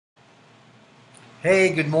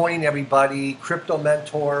Hey, good morning, everybody. Crypto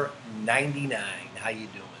Mentor 99. How you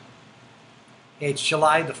doing? Hey, it's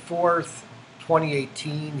July the 4th,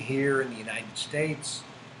 2018 here in the United States.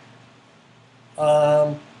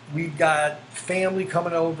 Um, we've got family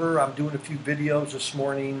coming over. I'm doing a few videos this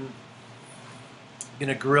morning.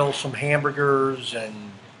 Gonna grill some hamburgers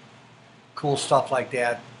and cool stuff like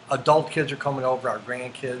that. Adult kids are coming over, our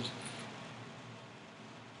grandkids.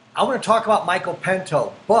 I want to talk about Michael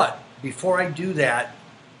Pento, but before I do that,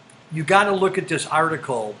 you got to look at this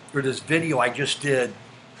article or this video I just did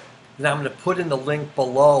that I'm going to put in the link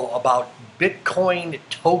below about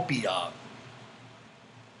Bitcoin-topia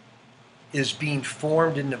is being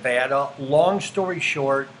formed in Nevada. Long story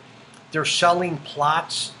short, they're selling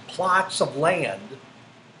plots of land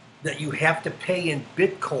that you have to pay in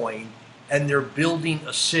Bitcoin, and they're building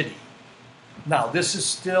a city. Now, this is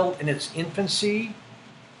still in its infancy,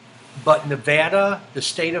 but Nevada, the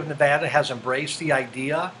state of Nevada, has embraced the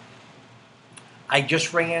idea. I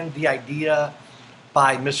just ran the idea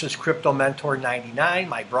by Mrs. Crypto Mentor 99,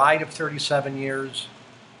 my bride of 37 years,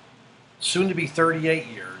 soon to be 38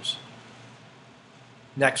 years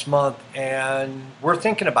next month, and we're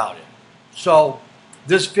thinking about it. So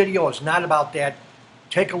this video is not about that.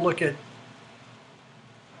 Take a look at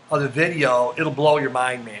the video. It'll blow your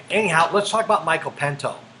mind, man. Anyhow, let's talk about Michael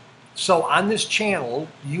Pento. So on this channel,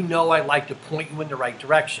 you know I like to point you in the right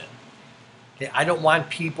direction. Okay, I don't want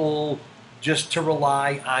people just to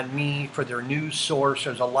rely on me for their news source.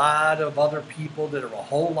 There's a lot of other people that are a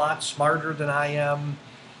whole lot smarter than I am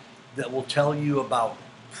that will tell you about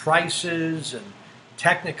prices and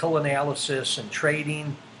technical analysis and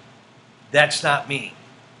trading. That's not me.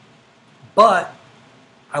 But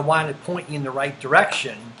I want to point you in the right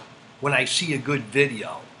direction when I see a good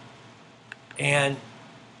video. And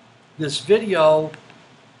this video,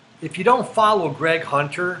 if you don't follow Greg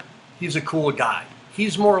Hunter, he's a cool guy.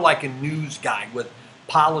 He's more like a news guy with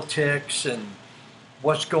politics and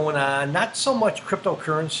what's going on. Not so much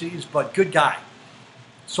cryptocurrencies, but good guy.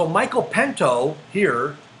 So Michael Pento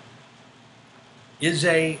here is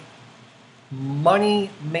a money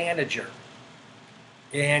manager,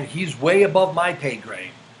 and he's way above my pay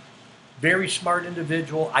grade. Very smart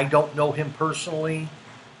individual. I don't know him personally.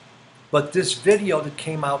 But this video that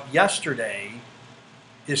came out yesterday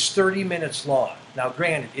is 30 minutes long. Now,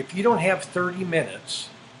 granted, if you don't have 30 minutes,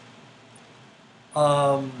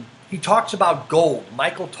 he talks about gold.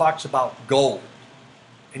 Michael talks about gold,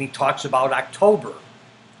 and he talks about October,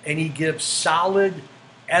 and he gives solid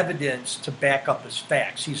evidence to back up his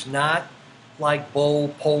facts. He's not like Bo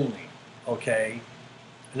Polney, okay?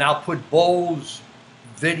 And I'll put Bo's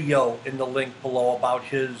video in the link below about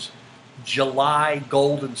his July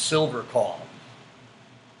gold and silver call.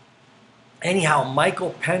 Anyhow,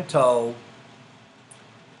 Michael Pento,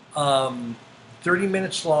 30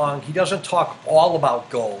 minutes long. He doesn't talk all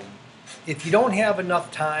about gold. If you don't have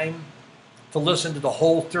enough time to listen to the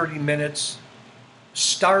whole 30 minutes,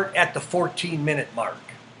 start at the 14-minute mark,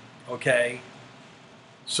 okay?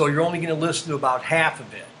 So you're only going to listen to about half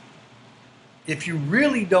of it. If you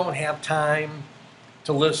really don't have time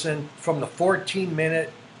to listen from the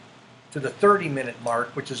 14-minute to the 30-minute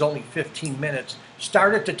mark, which is only 15 minutes,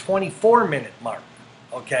 start at the 24-minute mark,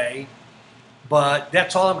 okay? But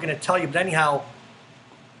that's all I'm going to tell you. But anyhow,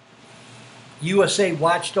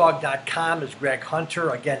 USAWatchdog.com is Greg Hunter.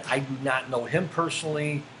 Again, I do not know him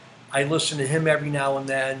personally. I listen to him every now and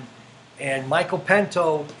then. And Michael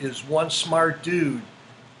Pento is one smart dude.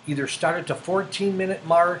 Either start at the 14-minute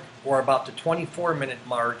mark or about the 24-minute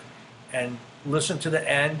mark and listen to the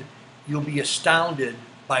end. You'll be astounded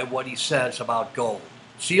by what he says about gold.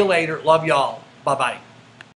 See you later. Love y'all. Bye-bye.